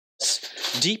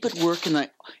Deep at work in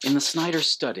the Snyder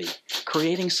study,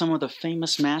 creating some of the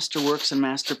famous masterworks and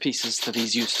masterpieces that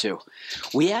he's used to,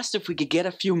 we asked if we could get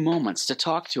a few moments to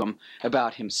talk to him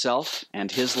about himself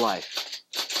and his life.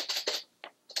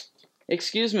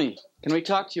 Excuse me, can we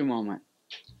talk to you a moment?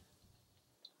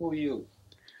 Who are you?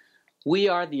 We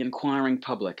are the inquiring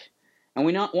public, and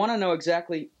we want to know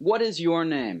exactly, what is your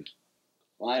name?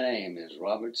 My name is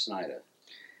Robert Snyder.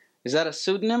 Is that a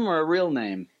pseudonym or a real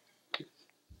name?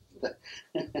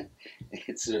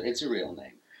 It's a real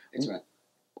name. It's right.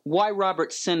 Why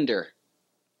Robert Cinder?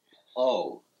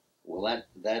 Oh, well,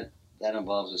 that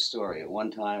involves a story. At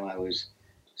one time, I was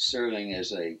serving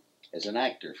as an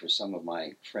actor for some of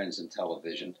my friends in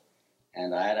television,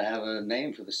 and I had to have a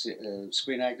name for the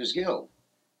Screen Actors Guild,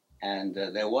 and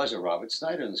there was a Robert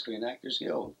Snyder in the Screen Actors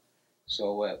Guild.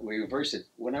 So we reversed it.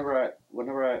 When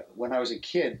I was a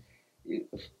kid,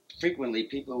 frequently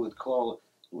people would call.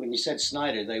 When you said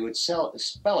Snyder, they would spell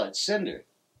it Cinder.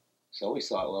 So we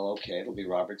thought, well, okay, it'll be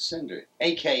Robert Cinder,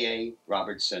 a.k.a.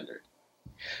 Robert Cinder.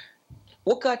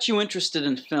 What got you interested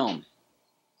in film?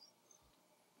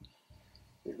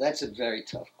 That's a very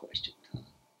tough question, Tom.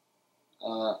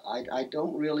 I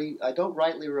don't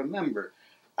rightly remember.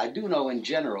 I do know in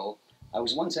general. I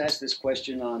was once asked this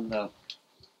question on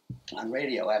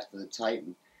radio after the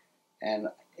Titan, and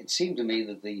it seemed to me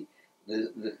that the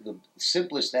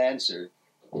simplest answer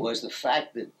was the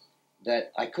fact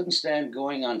that I couldn't stand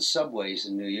going on subways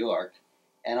in New York,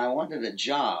 and I wanted a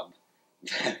job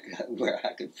where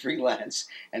I could freelance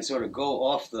and sort of go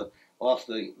off the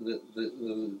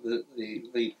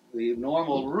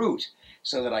normal route,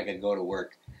 so that I could go to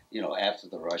work, after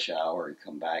the rush hour and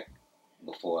come back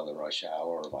before the rush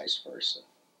hour, or vice versa.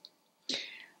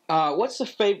 What's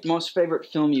the most favorite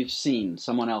film you've seen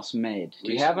someone else made?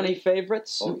 Do you have any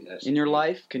favorites in your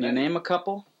life? Can you name a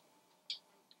couple?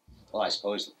 Well, I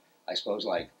suppose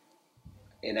like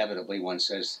inevitably one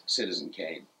says Citizen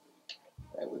Kane.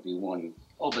 That would be one.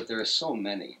 Oh, but there are so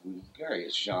many in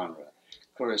various genres.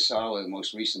 Kurosawa, the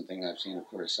most recent thing I've seen of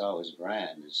Kurosawa's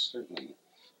Brand, is certainly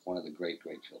one of the great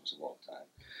films of all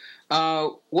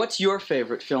time. What's your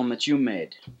favorite film that you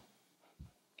made?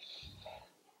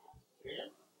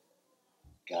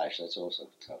 Gosh, that's also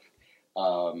tough.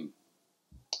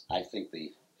 I think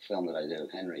the film that I did of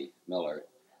Henry Miller,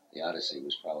 The Odyssey,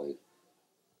 was probably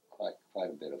quite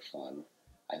a bit of fun.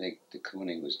 I think de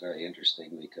Kooning was very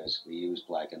interesting because we used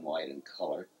black and white and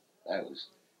color. That was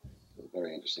a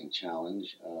very interesting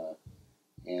challenge.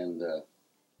 And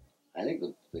I think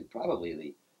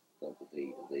probably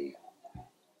the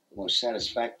most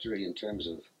satisfactory in terms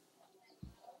of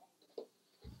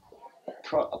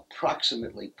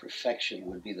approximately perfection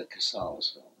would be the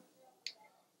Casals film.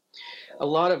 A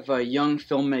lot of young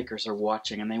filmmakers are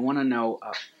watching, and they want to know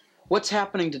what's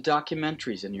happening to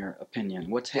documentaries. In your opinion,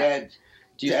 what's happening?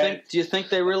 Do you think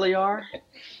they really are?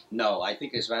 No, I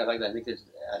think as a matter of fact, I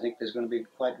think there's going to be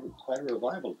quite a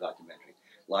revival of documentary,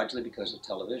 largely because of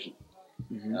television.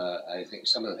 Mm-hmm. I think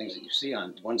some of the things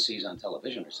that one sees on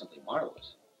television are simply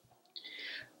marvelous.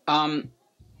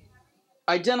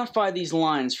 Identify these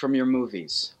lines from your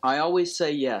movies. I always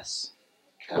say yes.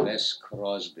 Caves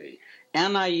Crosby.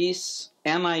 Anais,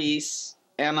 Anais,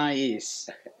 Anais.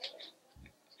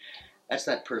 That's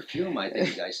that perfume I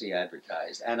think I see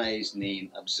advertised. Anais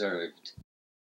Nin observed.